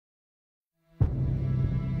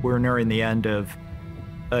We're nearing the end of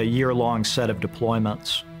a year-long set of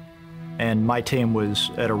deployments, and my team was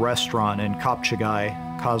at a restaurant in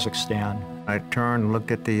Kopchagai, Kazakhstan. I turned and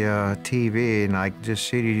looked at the TV, and I just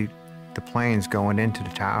see the planes going into the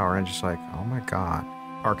tower, and just like, oh my God.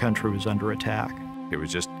 Our country was under attack. It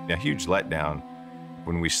was just a huge letdown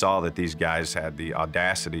when we saw that these guys had the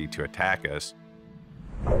audacity to attack us.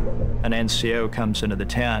 An NCO comes into the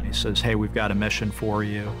tent. He says, hey, we've got a mission for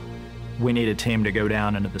you. We need a team to go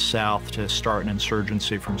down into the south to start an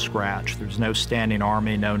insurgency from scratch. There's no standing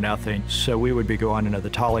army, no nothing. So we would be going into the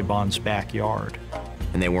Taliban's backyard.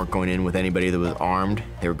 And they weren't going in with anybody that was armed.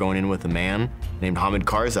 They were going in with a man named Hamid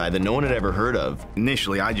Karzai that no one had ever heard of.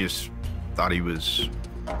 Initially, I just thought he was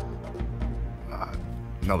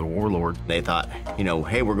another warlord. They thought, you know,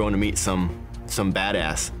 hey, we're going to meet some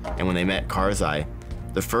badass. And when they met Karzai,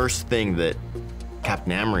 the first thing that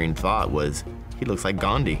Captain Amarine thought was, he looks like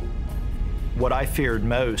Gandhi. What I feared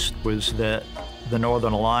most was that the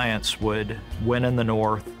Northern Alliance would win in the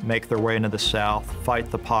north, make their way into the south,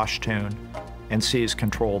 fight the Pashtun, and seize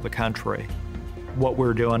control of the country. What we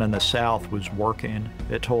were doing in the south was working.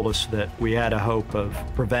 It told us that we had a hope of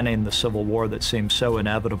preventing the civil war that seemed so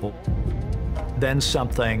inevitable. Then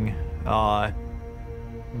something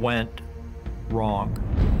went wrong.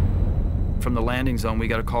 From the landing zone, we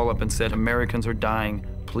got a call up and said, Americans are dying,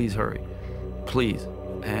 please hurry, please.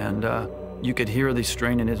 And you could hear the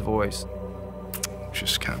strain in his voice.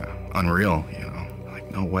 Just kind of unreal, you know, like,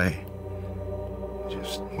 no way.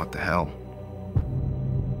 Just, what the hell?